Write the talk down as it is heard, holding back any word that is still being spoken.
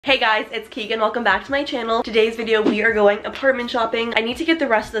Hey guys, it's Keegan. Welcome back to my channel. Today's video, we are going apartment shopping. I need to get the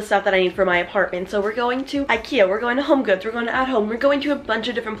rest of the stuff that I need for my apartment. So we're going to IKEA, we're going to Home Goods, we're going to At Home, we're going to a bunch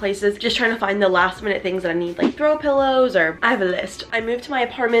of different places, just trying to find the last minute things that I need, like throw pillows, or I have a list. I moved to my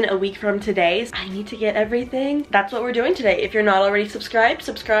apartment a week from today, so I need to get everything. That's what we're doing today. If you're not already subscribed,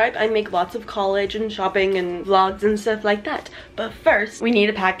 subscribe. I make lots of college and shopping and vlogs and stuff like that. But first, we need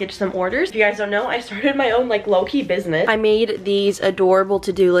to package some orders. If you guys don't know, I started my own like low-key business. I made these adorable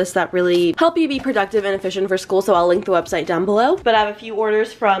to-do lists that really help you be productive and efficient for school, so I'll link the website down below. But I have a few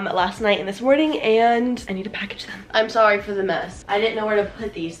orders from last night and this morning, and I need to package them. I'm sorry for the mess. I didn't know where to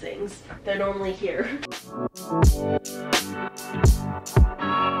put these things. They're normally here.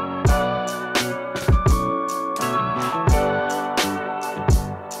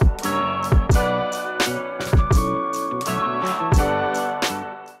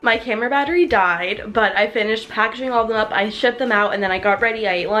 My camera battery died, but I finished packaging all of them up. I shipped them out and then I got ready.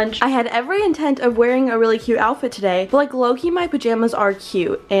 I ate lunch. I had every intent of wearing a really cute outfit today, but like low-key my pajamas are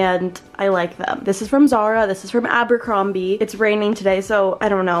cute and I like them. This is from Zara, this is from Abercrombie. It's raining today, so I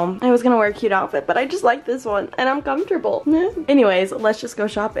don't know. I was gonna wear a cute outfit, but I just like this one and I'm comfortable. Anyways, let's just go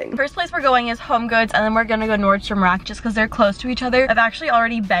shopping. First place we're going is Home Goods, and then we're gonna go Nordstrom Rack just because they're close to each other. I've actually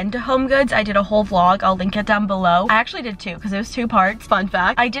already been to Home Goods. I did a whole vlog. I'll link it down below. I actually did two because it was two parts. Fun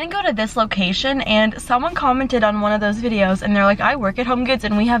fact. I didn't go to this location, and someone commented on one of those videos and they're like, I work at Home Goods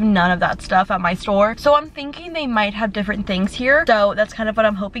and we have none of that stuff at my store. So I'm thinking they might have different things here. So that's kind of what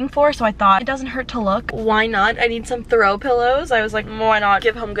I'm hoping for. So I thought it doesn't hurt to look. Why not? I need some throw pillows. I was like, why not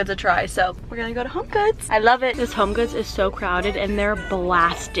give Home Goods a try? So we're gonna go to Home Goods. I love it. This Home Goods is so crowded and they're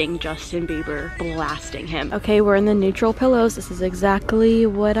blasting Justin Bieber. Blasting him. Okay, we're in the neutral pillows. This is exactly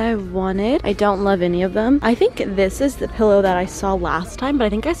what I wanted. I don't love any of them. I think this is the pillow that I saw last time, but I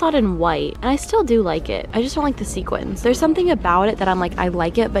think I saw it in white and I still do like it. I just don't like the sequins. There's something about it that I'm like, I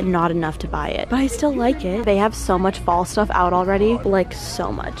like it but not enough to buy it, but I still like it. They have so much fall stuff out already, like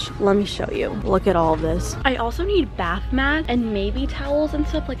so much. Let me show you. Look at all of this. I also need bath mats and maybe towels and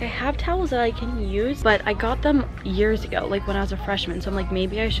stuff. Like I have towels that I can use, but I got them years ago, like when I was a freshman, so I'm like,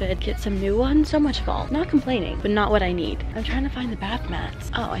 maybe I should get some new ones. So much fall. Not complaining, but not what I need. I'm trying to find the bath mats.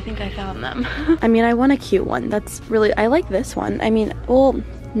 Oh, I think I found them. I mean, I want a cute one. That's really, I like this one. I mean, well,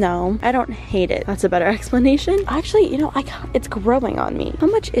 no, I don't hate it. That's a better explanation. Actually, you know, it's growing on me. How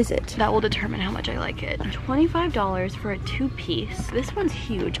much is it? That will determine how much I like it. $25 for a two-piece. This one's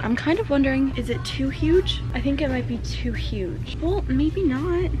huge. I'm kind of wondering, is it too huge? I think it might be too huge. Well, maybe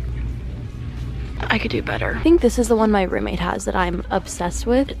not. I could do better. I think this is the one my roommate has that I'm obsessed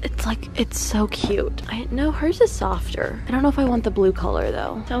with. It's like, it's so cute. No, hers is softer. I don't know if I want the blue color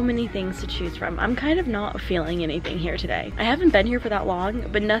though. So many things to choose from. I'm kind of not feeling anything here today. I haven't been here for that long,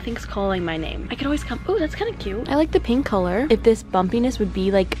 but nothing's calling my name. I could always come. Oh, that's kind of cute. I like the pink color. If this bumpiness would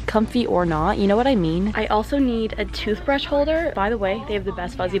be like comfy or not, you know what I mean? I also need a toothbrush holder. By the way, they have the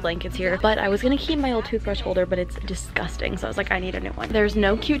best fuzzy blankets here, but I was gonna keep my old toothbrush holder, but it's disgusting. So I was like, I need a new one. There's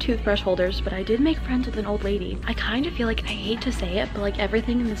no cute toothbrush holders, but I did make friends with an old lady. I kind of feel like, I hate to say it, but like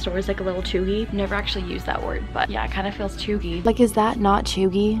everything in the store is like a little chuggy. I've never actually used that word, but yeah, it kind of feels chuggy. Like, is that not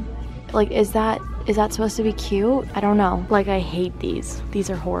chuggy? Like, is that supposed to be cute? I don't know. Like, I hate these. These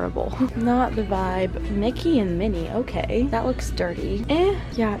are horrible. Not the vibe. Mickey and Minnie, okay. That looks dirty.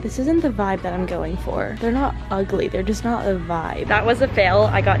 Yeah, this isn't the vibe that I'm going for. They're not ugly, they're just not the vibe. That was a fail.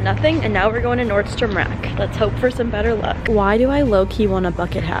 I got nothing, and now we're going to Nordstrom Rack. Let's hope for some better luck. Why do I low-key want a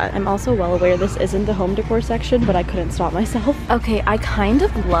bucket hat? I'm also well aware this isn't the home decor section, but I couldn't stop myself. Okay, I kind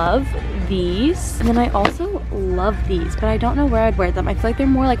of love these, and then I also love these, but I don't know where I'd wear them. I feel like they're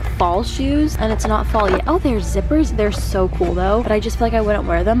more like fall shoes, and it's not fall yet. Oh, there's zippers. They're so cool though, but I just feel like I wouldn't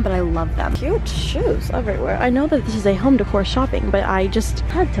wear them, but I love them. Cute shoes everywhere. I know that this is a home decor shopping, but I just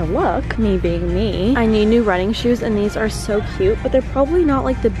had to look, me being me. I need new running shoes, and these are so cute, but they're probably not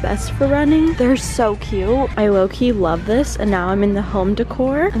like the best for running. They're so cute. I low-key love this, and now I'm in the home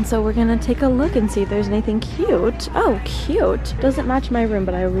decor, and so we're gonna take a look and see if there's anything cute. Oh, cute. Doesn't match my room,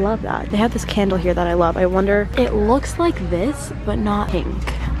 but I love that. They have this candle here that I love. I wonder, it looks like this, but not pink.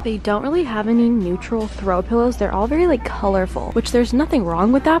 They don't really have any neutral throw pillows. They're all very like colorful, which there's nothing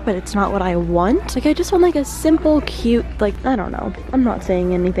wrong with that, but it's not what I want. Like, I just want like a simple, cute, like, I don't know. I'm not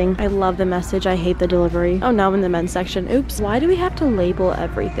saying anything. I love the message. I hate the delivery. Oh, now I'm in the men's section. Oops. Why do we have to label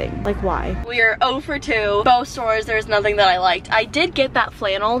everything? Like, why? We are 0 for 2. Both stores, there's nothing that I liked. I did get that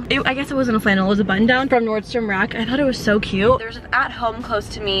flannel. I guess it wasn't a flannel. It was a button down from Nordstrom Rack. I thought it was so cute. There's an At Home close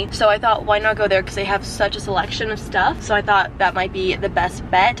to me, so I thought, why not go there, because they have such a selection of stuff. So I thought that might be the best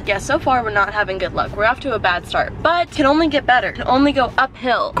bet. But yeah, so far we're not having good luck. We're off to a bad start, but can only get better, can only go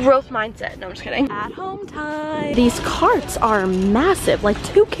uphill. Growth mindset. No, I'm just kidding. At home time. These carts are massive, like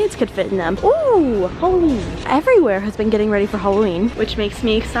 2 kids could fit in them. Ooh, Halloween. Everywhere has been getting ready for Halloween, which makes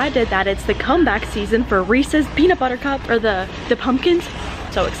me excited that it's the comeback season for Reese's Peanut Butter Cup, or the pumpkins.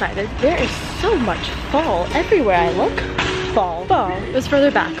 So excited. There is so much fall everywhere I look. Fall. It was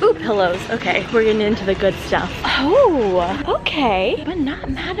further back. Ooh, pillows. Okay, we're getting into the good stuff. Oh, okay. I'm not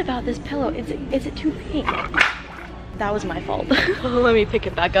mad about this pillow. Is it too pink? That was my fault. Let me pick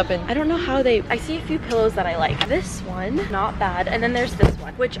it back up. And I don't know how I see a few pillows that I like. This one, not bad. And then there's this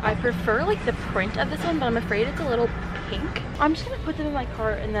one, which I prefer like the print of this one, but I'm afraid it's a little pink. I'm just gonna put them in my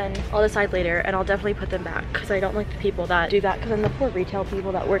cart and then I'll decide later, and I'll definitely put them back because I don't like the people that do that, because then the poor retail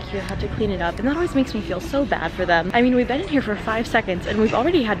people that work here have to clean it up, and that always makes me feel so bad for them. I mean, we've been in here for 5 seconds and we've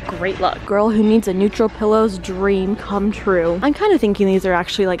already had great luck. Girl who needs a neutral pillow's dream come true. I'm kind of thinking these are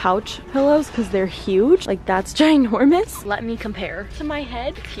actually like couch pillows because they're huge. Like, that's ginormous. Let me compare to my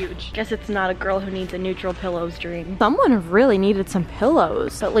head. It's huge. Guess it's not a girl who needs a neutral pillow's dream. Someone really needed some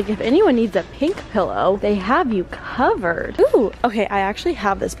pillows, but like if anyone needs a pink pillow, they have you covered. Ooh, okay, I actually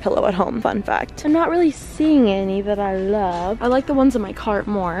have this pillow at home. Fun fact. I'm not really seeing any that I love. I like the ones in my cart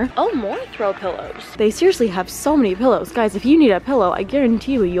more. Oh, more throw pillows. They seriously have so many pillows. Guys, if you need a pillow, I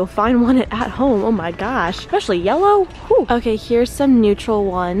guarantee you'll find one at home. Oh my gosh. Especially yellow. Whew. Okay, here's some neutral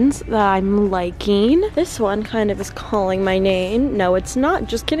ones that I'm liking. This one kind of is calling my name. No, it's not.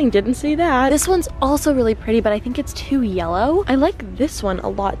 Just kidding. Didn't see that. This one's also really pretty, but I think it's too yellow. I like this one a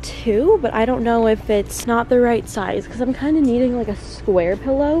lot too, but I don't know if it's not the right size because I'm kind of needing like a square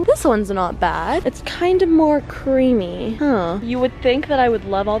pillow. This one's not bad. It's kind of more creamy. Huh. You would think that I would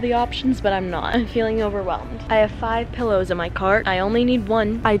love all the options, but I'm not. I'm feeling overwhelmed. I have 5 pillows in my cart. I only need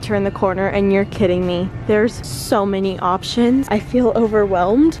 1. I turn the corner and you're kidding me. There's so many options. I feel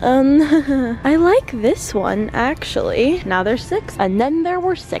overwhelmed. I like this one actually. Now there's 6, and then there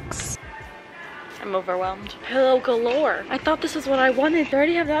were 6. I'm overwhelmed. Pillow galore. I thought this is what I wanted. Do I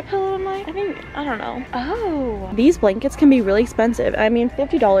already have that pillow in my, I don't know. Oh. These blankets can be really expensive. I mean,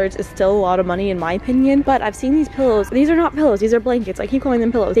 $50 is still a lot of money in my opinion, but I've seen these pillows. These are not pillows, these are blankets. I keep calling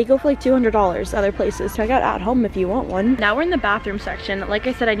them pillows. They go for like $200 other places. Check out At Home if you want one. Now we're in the bathroom section. Like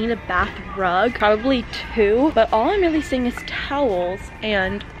I said, I need a bath rug, probably 2, but all I'm really seeing is towels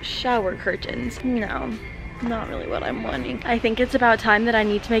and shower curtains. No. Not really what I'm wanting. I think it's about time that I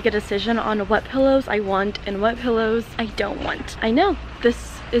need to make a decision on what pillows I want and what pillows I don't want. I know,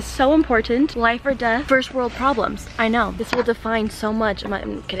 this is so important. Life or death, first world problems. I know, this will define so much.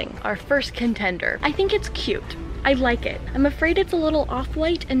 I'm kidding. Our first contender. I think it's cute. I like it. I'm afraid it's a little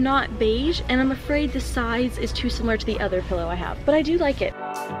off-white and not beige, and I'm afraid the size is too similar to the other pillow I have, but I do like it.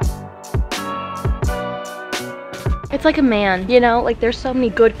 It's like a man, you know, like there's so many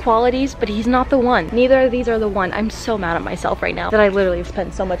good qualities, but he's not the one. Neither of these are the one. I'm so mad at myself right now that I literally have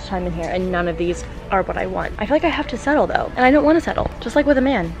spent so much time in here and none of these are what I want. I feel like I have to settle though, and I don't want to settle. Just like with a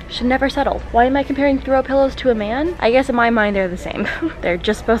man, should never settle. Why am I comparing throw pillows to a man? I guess in my mind they're the same. They're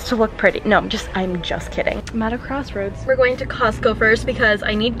just supposed to look pretty. No, I'm just kidding. I'm at a crossroads. We're going to Costco first because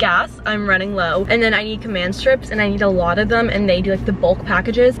I need gas, I'm running low, and then I need command strips and I need a lot of them, and they do like the bulk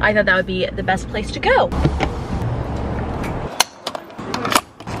packages. I thought that would be the best place to go.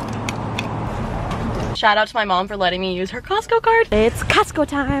 Shout out to my mom for letting me use her Costco card. It's Costco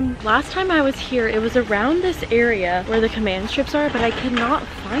time. Last time I was here, it was around this area where the command strips are, but I cannot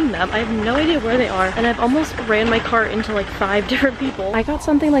find them. I have no idea where they are, and I've almost ran my cart into like 5 different people. I got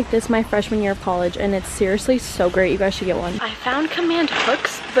something like this my freshman year of college, and it's seriously so great. You guys should get one. I found command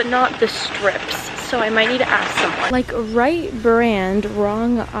hooks, but not the strips, so I might need to ask someone. Like, right brand,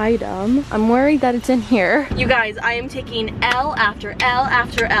 wrong item. I'm worried that it's in here. You guys, I am taking L after L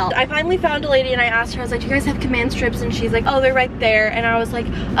after L. I finally found a lady and I asked her, I was like, do you guys have command strips? And she's like, oh, they're right there. And I was like,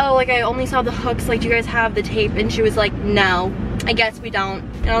 oh, like I only saw the hooks. Like, do you guys have the tape? And she was like, no, I guess we don't.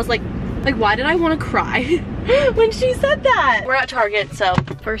 And I was like, why did I want to cry when she said that? We're at Target, so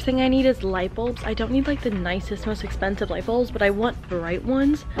first thing I need is light bulbs. I don't need like the nicest, most expensive light bulbs, but I want bright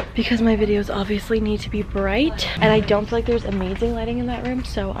ones because my videos obviously need to be bright, and I don't feel like there's amazing lighting in that room,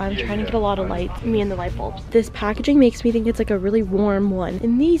 so I'm trying to get a lot of light, me and the light bulbs. This packaging makes me think it's like a really warm one,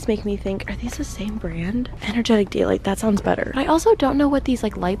 and these make me think, are these the same brand? Energetic Daylight, that sounds better. I also don't know what these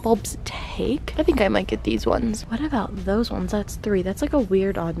like light bulbs take. I think I might get these ones. What about those ones? That's 3. That's like a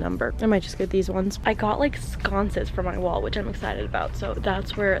weird odd number. I might just get these ones. I got like sconces for my wall, which I'm excited about. So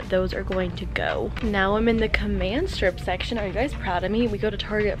that's where those are going to go. Now I'm in the command strip section. Are you guys proud of me? We go to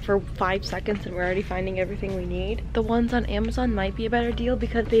Target for 5 seconds and we're already finding everything we need. The ones on Amazon might be a better deal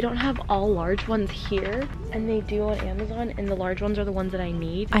because they don't have all large ones here, and they do on Amazon, and the large ones are the ones that I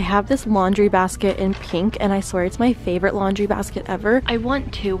need. I have this laundry basket in pink, and I swear it's my favorite laundry basket ever. I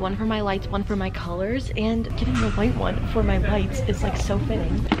want two, one for my lights, one for my colors, and getting the white one for my lights is like so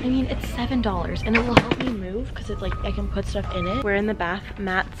fitting. I mean, it's $7 and it will help me move because it's like I can put stuff in it. We're in the bath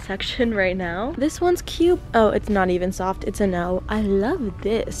mat section right now. This one's cute. Oh, it's not even soft, it's a no. I love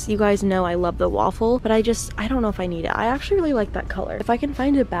this. You guys know I love the waffle, but I don't know if I need it. I actually really like that color. If I can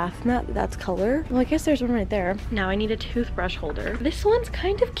find a bath mat that's color, well, I guess there's one right there. Now I need a toothbrush holder. This one's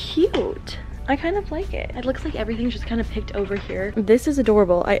kind of cute. I kind of like it. It looks like everything's just kind of picked over here. This is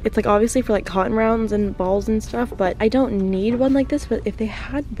adorable. It's like obviously for like cotton rounds and balls and stuff, but I don't need one like this. But if they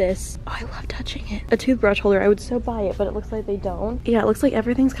had this, oh, I love touching it. A toothbrush holder, I would so buy it, but it looks like they don't. Yeah, it looks like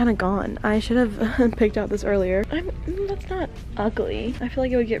everything's kind of gone. I should have picked out this earlier. That's not ugly. I feel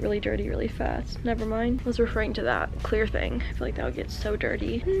like it would get really dirty really fast. Never mind. I was referring to that clear thing. I feel like that would get so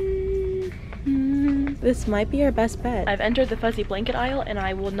dirty. This might be our best bet. I've entered the fuzzy blanket aisle and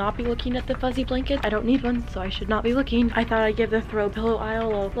I will not be looking at the fuzzy blanket. I don't need one, so I should not be looking. I thought I'd give the throw pillow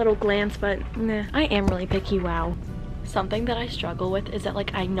aisle a little glance, but nah. I am really picky, wow. Something that I struggle with is that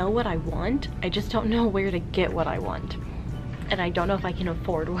like I know what I want, I just don't know where to get what I want. And I don't know if I can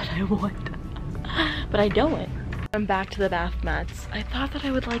afford what I want. But I don't. I'm back to the bath mats. I thought that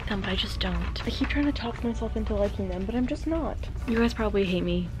I would like them, but I just don't. I keep trying to talk myself into liking them, but I'm just not. You guys probably hate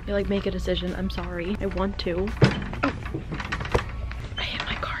me. I like make a decision. I'm sorry. I want to. Oh. I hit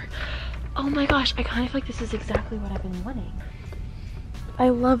my car. Oh my gosh, I kind of feel like this is exactly what I've been wanting. I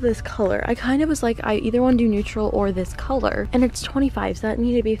love this color. I kind of was like, I either want to do neutral or this color, and it's 25, so that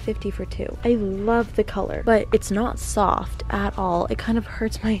needed to be 50 for 2. I love the color, but it's not soft at all. It kind of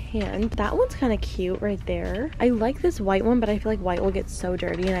hurts my hand. That one's kind of cute right there. I like this white one, but I feel like white will get so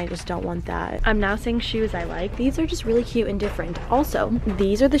dirty and I just don't want that. I'm now saying shoes I like. These are just really cute and different. Also,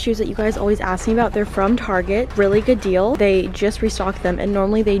 these are the shoes that you guys always ask me about. They're from Target. Really good deal. They just restocked them, and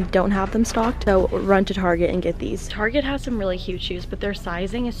normally they don't have them stocked, so run to Target and get these. Target has some really cute shoes, but their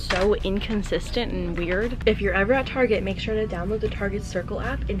sizing is so inconsistent and weird. If you're ever at Target, make sure to download the Target Circle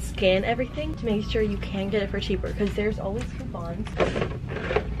app and scan everything to make sure you can get it for cheaper, because there's always coupons.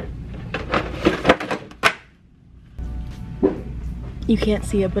 You can't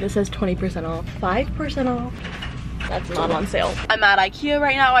see it, but it says 20% off, 5% off. That's not on sale. I'm at Ikea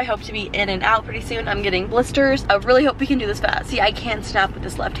right now. I hope to be in and out pretty soon. I'm getting blisters. I really hope we can do this fast. See, I can't snap with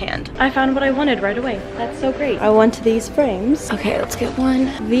this left hand. I found what I wanted right away. That's so great. I want these frames. Okay, let's get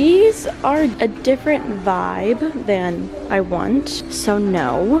one. These are a different vibe than I want, so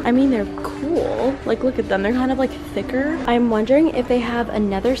no. I mean, they're cool. Like, look at them. They're kind of like thicker. I'm wondering if they have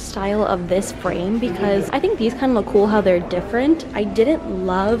another style of this frame, because I think these kind of look cool how they're different. I didn't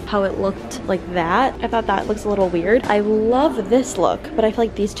love how it looked like that. I thought that looks a little weird. I love this look, but I feel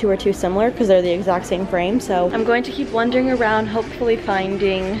like these two are too similar because they're the exact same frame. So I'm going to keep wandering around, hopefully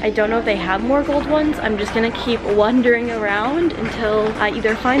finding, I don't know if they have more gold ones. I'm just gonna keep wandering around until I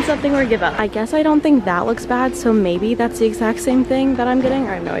either find something or give up. I guess I don't think that looks bad, so maybe that's the exact same thing that I'm getting.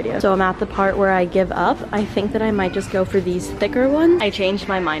 I have no idea. So I'm at the part where I give up. I think that I might just go for these thicker ones. I changed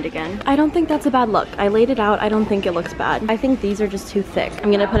my mind again. I don't think that's a bad look. I laid it out. I don't think it looks bad. I think these are just too thick. I'm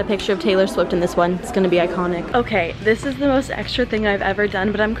gonna put a picture of Taylor Swift in this one. It's gonna be iconic. Okay, this is the most extra thing I've ever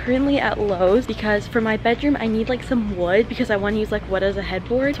done, but I'm currently at Lowe's because for my bedroom I need like some wood because I want to use like wood as a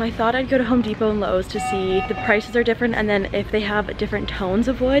headboard. So I thought I'd go to Home Depot and Lowe's to see the prices are different, and then if they have different tones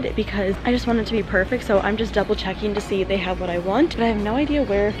of wood, because I just want it to be perfect. So I'm just double checking to see if they have what I want, but I have no idea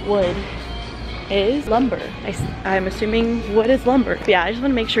where wood is. Lumber. I'm assuming wood is lumber. But yeah, I just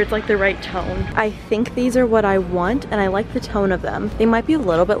want to make sure it's like the right tone. I think these are what I want, and I like the tone of them. They might be a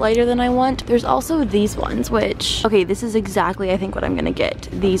little bit lighter than I want. There's also these ones, which, okay, this is exactly I think what I'm gonna get.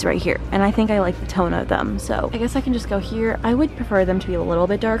 These right here. And I think I like the tone of them. So I guess I can just go here. I would prefer them to be a little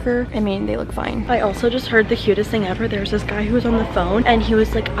bit darker. I mean, they look fine. I also just heard the cutest thing ever. There's this guy who was on the phone and he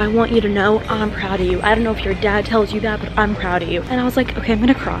was like, I want you to know I'm proud of you. I don't know if your dad tells you that, but I'm proud of you. And I was like, okay, I'm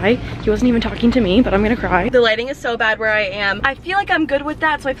gonna cry. He wasn't even talking to me, but I'm gonna cry. The lighting is so bad where I am. I feel like I'm good with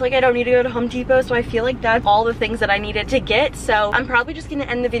that, so I feel like I don't need to go to Home Depot, so I feel like that's all the things that I needed to get. So I'm probably just gonna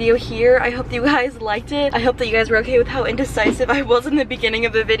end the video here. I hope that you guys liked it. I hope that you guys were okay with how indecisive I was in the beginning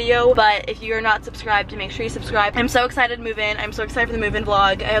of the video, but if you are not subscribed, make sure you subscribe. I'm so excited to move in. I'm so excited for the move-in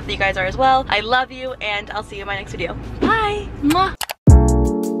vlog. I hope that you guys are as well. I love you, and I'll see you in my next video. Bye! Mwah!